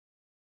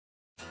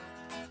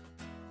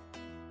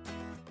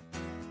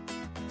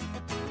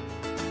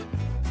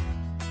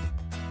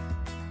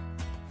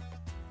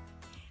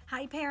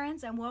Hi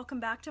parents, and welcome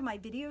back to my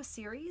video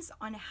series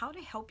on how to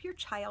help your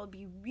child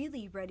be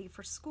really ready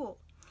for school.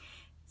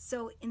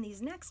 So in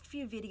these next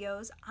few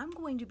videos, I'm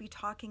going to be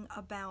talking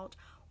about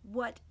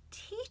what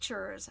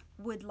teachers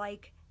would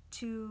like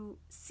to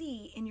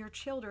see in your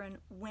children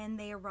when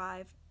they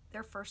arrive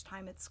their first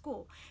time at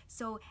school.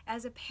 So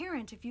as a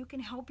parent, if you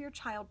can help your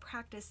child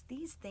practice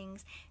these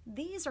things,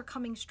 these are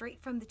coming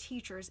straight from the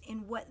teachers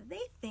in what they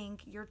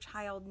think your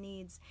child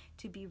needs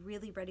to be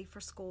really ready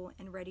for school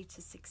and ready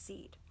to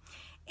succeed.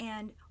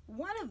 And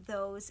one of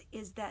those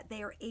is that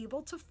they are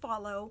able to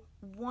follow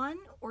 1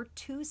 or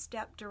 2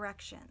 step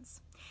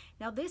directions.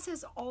 Now this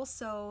is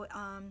also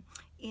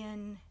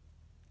in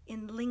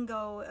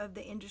lingo of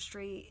the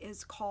industry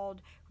is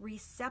called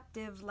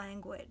receptive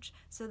language.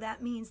 So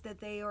that means that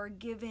they are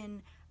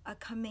given a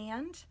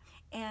command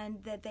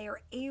and that they are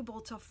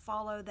able to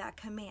follow that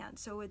command.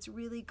 So it's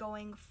really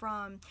going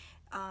from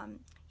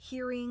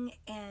hearing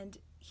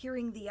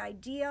the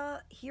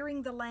idea,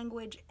 hearing the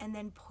language, and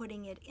then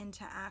putting it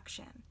into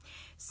action.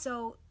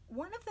 So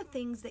one of the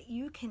things that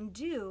you can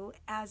do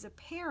as a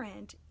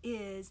parent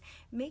is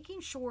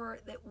making sure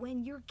that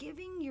when you're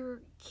giving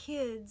your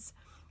kids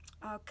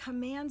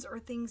commands or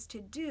things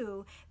to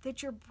do,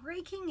 that you're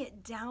breaking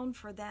it down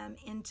for them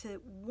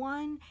into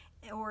 1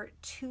 or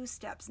 2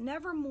 steps,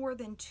 never more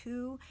than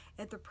 2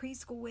 at the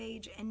preschool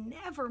age and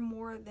never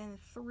more than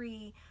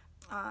 3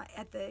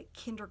 at the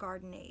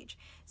kindergarten age.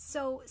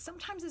 So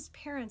sometimes as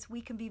parents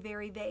we can be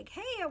very vague.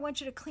 Hey, I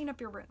want you to clean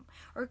up your room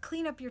or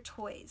clean up your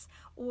toys,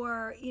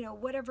 or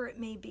whatever it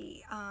may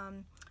be.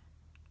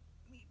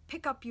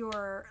 Pick up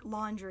your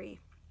laundry.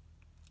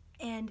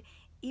 And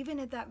even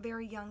at that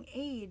very young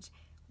age,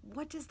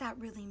 what does that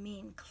really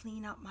mean?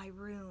 Clean up my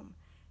room.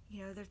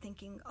 They're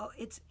thinking, oh,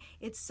 it's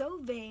so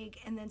vague,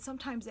 and then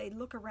sometimes they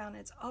look around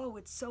and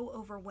it's so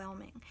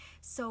overwhelming.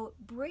 So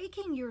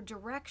breaking your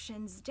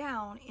directions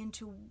down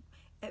into,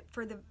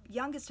 for the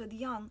youngest of the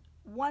young,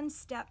 1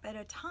 step at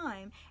a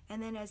time,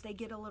 and then as they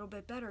get a little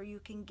bit better,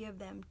 you can give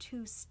them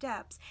 2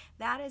 steps.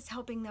 That is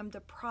helping them to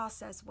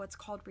process what's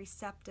called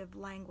receptive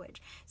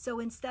language. So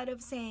instead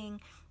of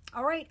saying,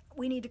 all right,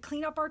 we need to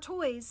clean up our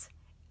toys,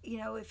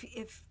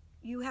 if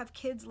you have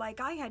kids like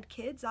I had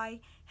kids, I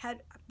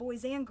had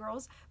boys and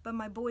girls, but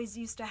my boys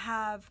used to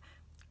have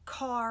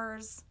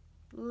cars,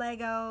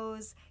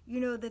 Legos,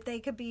 that they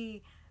could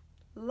be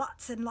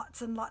lots and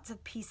lots and lots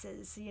of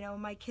pieces.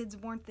 My kids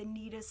weren't the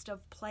neatest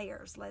of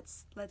players,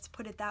 let's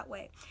put it that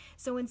way.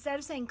 So instead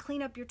of saying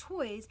clean up your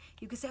toys,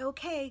 you could say,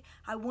 okay,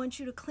 I want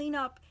you to clean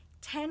up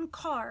 10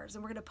 cars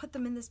and we're going to put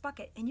them in this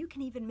bucket. And you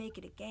can even make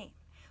it a game.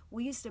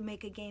 We used to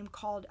make a game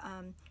called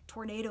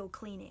tornado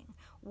cleaning,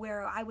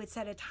 where I would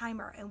set a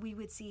timer and we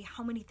would see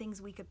how many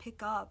things we could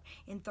pick up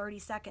in 30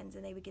 seconds,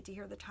 and they would get to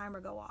hear the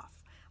timer go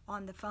off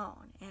on the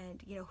phone.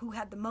 And who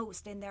had the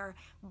most in their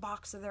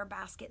box or their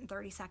basket in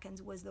 30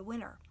 seconds was the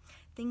winner.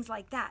 Things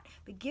like that.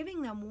 But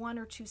giving them 1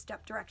 or 2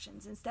 step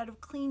directions. Instead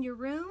of clean your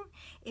room,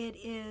 it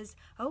is,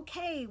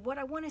 okay, what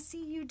I want to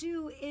see you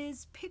do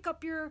is pick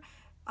up your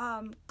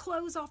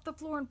clothes off the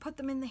floor and put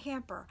them in the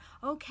hamper.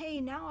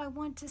 Okay, now I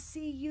want to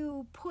see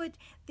you put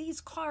these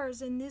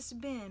cars in this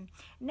bin.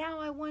 Now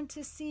I want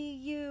to see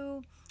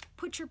you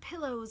put your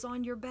pillows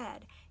on your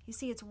bed. You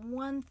see, it's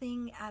 1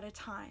 thing at a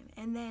time,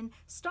 and then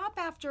stop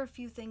after a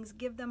few things,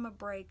 give them a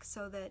break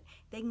so that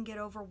they can get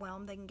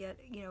overwhelmed, they can get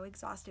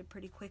exhausted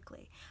pretty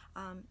quickly.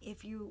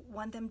 If you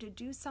want them to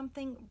do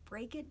something,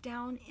 break it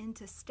down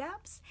into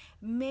steps.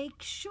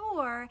 Make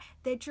sure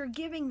that you're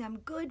giving them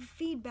good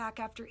feedback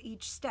after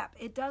each step.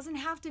 It doesn't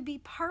have to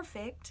be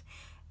perfect.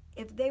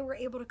 If they were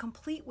able to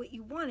complete what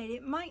you wanted,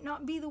 it might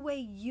not be the way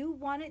you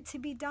want it to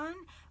be done,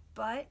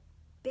 but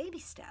baby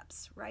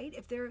steps, right?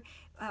 If they're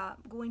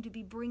going to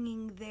be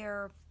bringing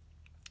their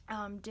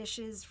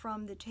dishes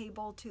from the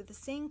table to the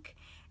sink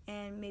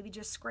and maybe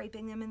just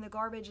scraping them in the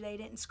garbage, they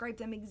didn't scrape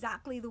them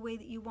exactly the way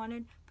that you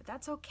wanted, but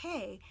that's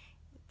okay.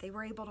 They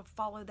were able to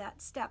follow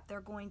that step, they're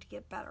going to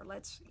get better.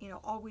 Let's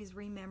always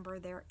remember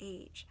their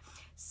age.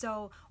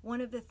 So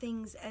one of the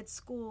things at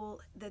school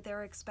that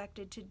they're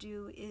expected to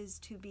do is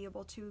to be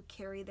able to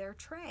carry their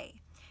tray,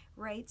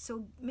 right?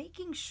 So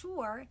making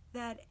sure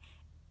that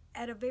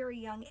at a very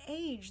young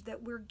age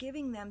that we're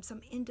giving them some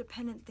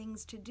independent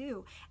things to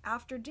do.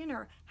 After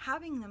dinner,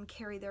 having them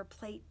carry their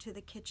plate to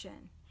the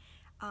kitchen,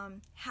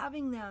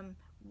 having them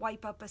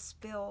wipe up a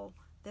spill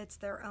that's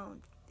their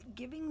own,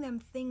 giving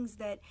them things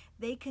that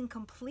they can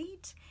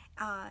complete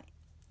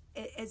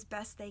as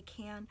best they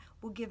can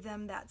will give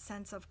them that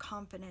sense of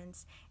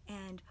confidence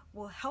and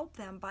will help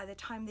them by the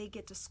time they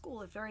get to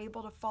school. If they're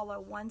able to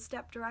follow 1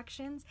 step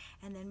directions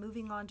and then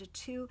moving on to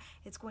 2,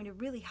 it's going to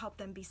really help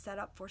them be set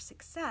up for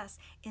success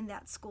in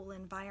that school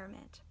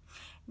environment.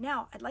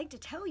 Now, I'd like to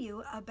tell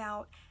you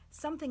about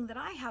something that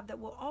I have that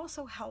will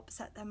also help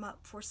set them up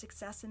for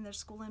success in their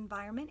school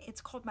environment. It's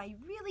called my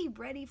Really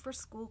Ready for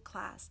School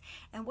class.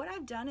 And what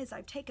I've done is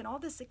I've taken all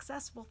the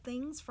successful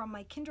things from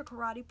my Kinder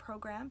Karate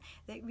program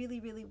that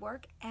really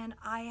work, and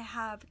I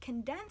have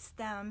condensed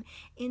them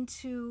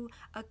into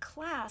a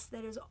class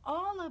that is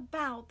all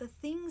about the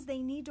things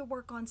they need to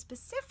work on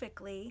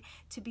specifically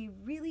to be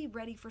really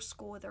ready for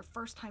school with their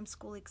first time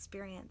school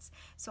experience.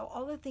 So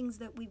all the things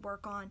that we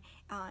work on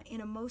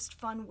in a most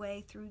fun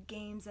way through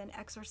games and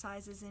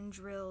exercises and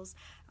drills,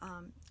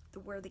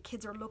 where the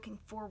kids are looking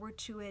forward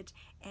to it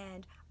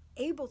and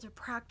able to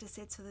practice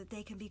it so that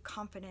they can be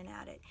confident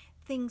at it.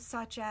 Things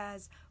such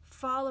as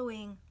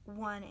following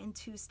 1- and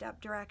 2-step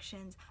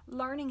directions,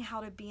 learning how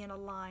to be in a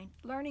line,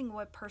 learning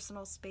what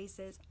personal space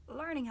is,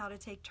 learning how to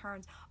take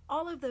turns.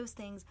 All of those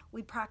things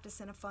we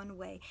practice in a fun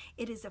way.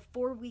 It is a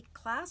 4-week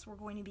class. We're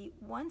going to be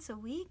once a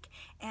week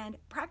and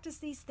practice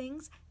these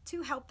things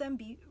to help them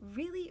be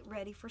really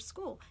ready for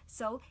school.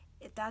 So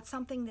if that's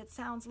something that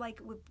sounds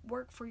like would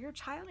work for your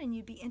child and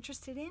you'd be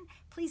interested in,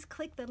 please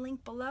click the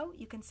link below.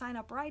 You can sign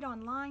up right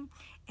online,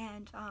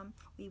 and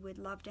we would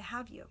love to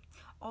have you.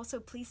 Also,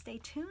 please stay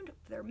tuned.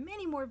 There are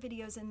many more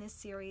videos in this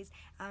series.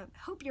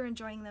 Hope you're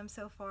enjoying them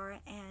so far,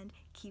 and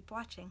keep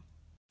watching.